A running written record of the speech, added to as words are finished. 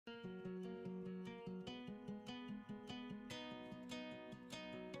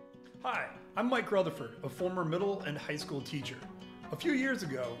Hi, I'm Mike Rutherford, a former middle and high school teacher. A few years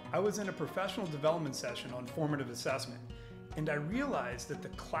ago, I was in a professional development session on formative assessment, and I realized that the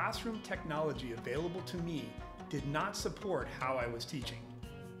classroom technology available to me did not support how I was teaching.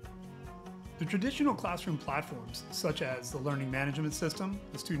 The traditional classroom platforms, such as the Learning Management System,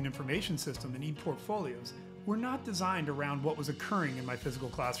 the Student Information System, and ePortfolios, were not designed around what was occurring in my physical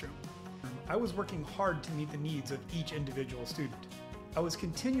classroom. I was working hard to meet the needs of each individual student. I was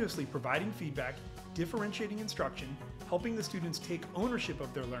continuously providing feedback, differentiating instruction, helping the students take ownership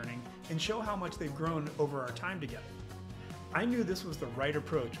of their learning, and show how much they've grown over our time together. I knew this was the right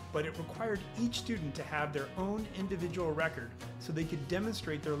approach, but it required each student to have their own individual record so they could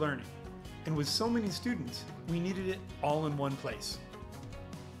demonstrate their learning. And with so many students, we needed it all in one place.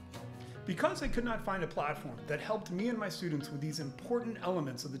 Because I could not find a platform that helped me and my students with these important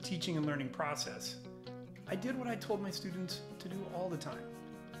elements of the teaching and learning process, I did what I told my students to do all the time.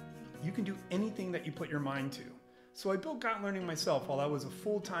 You can do anything that you put your mind to. So I built gotLearning myself while I was a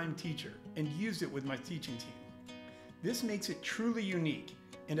full-time teacher and used it with my teaching team. This makes it truly unique,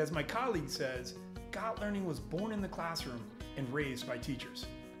 and as my colleague says, gotLearning was born in the classroom and raised by teachers.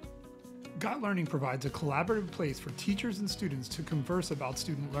 gotLearning provides a collaborative place for teachers and students to converse about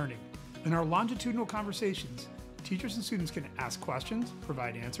student learning. In our longitudinal conversations, teachers and students can ask questions,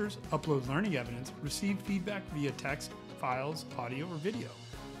 provide answers, upload learning evidence, receive feedback via text, files, audio, or video.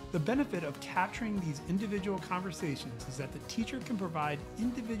 The benefit of capturing these individual conversations is that the teacher can provide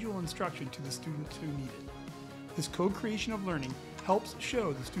individual instruction to the students who need it. This co-creation of learning helps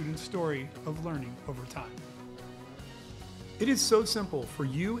show the student's story of learning over time. It is so simple for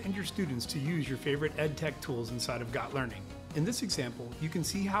you and your students to use your favorite ed tech tools inside of gotLearning. In this example, you can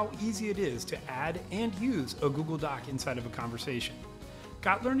see how easy it is to add and use a Google Doc inside of a conversation.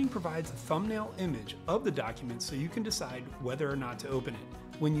 gotLearning provides a thumbnail image of the document so you can decide whether or not to open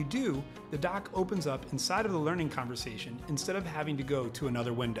it. When you do, the doc opens up inside of the learning conversation instead of having to go to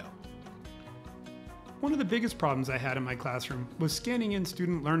another window. One of the biggest problems I had in my classroom was scanning in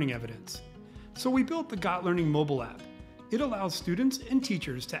student learning evidence. So we built the gotLearning mobile app. It allows students and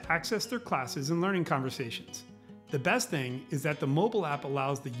teachers to access their classes and learning conversations. The best thing is that the mobile app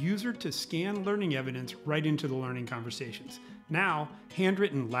allows the user to scan learning evidence right into the learning conversations. Now,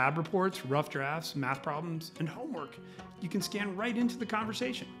 handwritten lab reports, rough drafts, math problems, and homework, you can scan right into the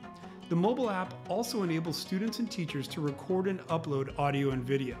conversation. The mobile app also enables students and teachers to record and upload audio and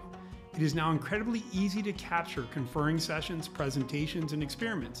video. It is now incredibly easy to capture conferring sessions, presentations, and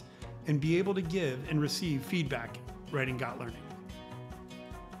experiments, and be able to give and receive feedback right in gotLearning.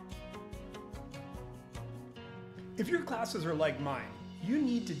 If your classes are like mine, you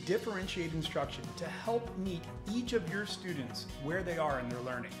need to differentiate instruction to help meet each of your students where they are in their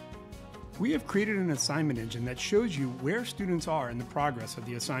learning. We have created an assignment engine that shows you where students are in the progress of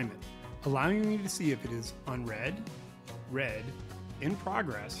the assignment, allowing you to see if it is unread, read, in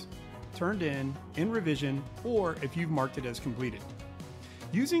progress, turned in revision, or if you've marked it as completed.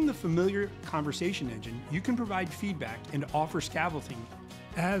 Using the familiar conversation engine, you can provide feedback and offer scaffolding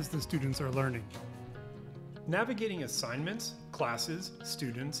as the students are learning. Navigating assignments, classes,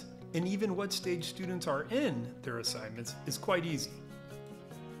 students, and even what stage students are in their assignments is quite easy.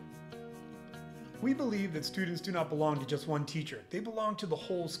 We believe that students do not belong to just one teacher, they belong to the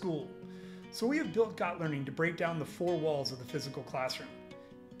whole school. So we have built gotLearning to break down the four walls of the physical classroom.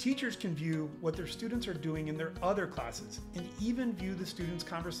 Teachers can view what their students are doing in their other classes and even view the students'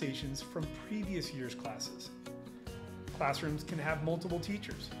 conversations from previous year's classes. Classrooms can have multiple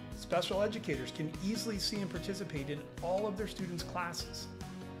teachers. Special educators can easily see and participate in all of their students' classes.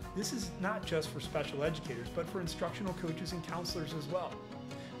 This is not just for special educators, but for instructional coaches and counselors as well.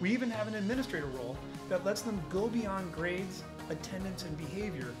 We even have an administrator role that lets them go beyond grades, attendance, and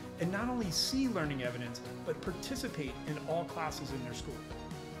behavior, and not only see learning evidence, but participate in all classes in their school.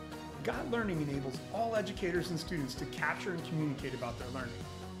 gotLearning enables all educators and students to capture and communicate about their learning.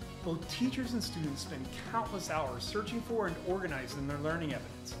 Both teachers and students spend countless hours searching for and organizing their learning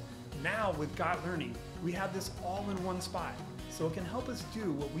evidence. Now with gotLearning, we have this all in one spot, so it can help us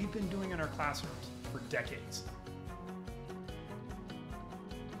do what we've been doing in our classrooms for decades.